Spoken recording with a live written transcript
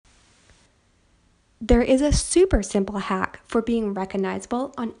There is a super simple hack for being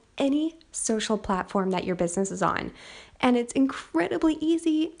recognizable on any social platform that your business is on, and it's incredibly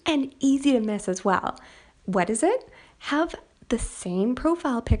easy and easy to miss as well. What is it? Have the same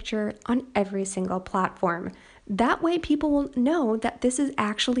profile picture on every single platform. That way, people will know that this is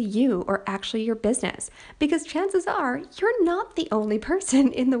actually you or actually your business, because chances are you're not the only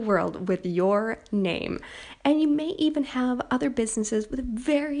person in the world with your name. And you may even have other businesses with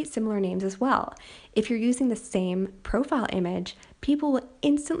very similar names as well. If you're using the same profile image, people will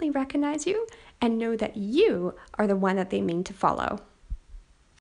instantly recognize you and know that you are the one that they mean to follow.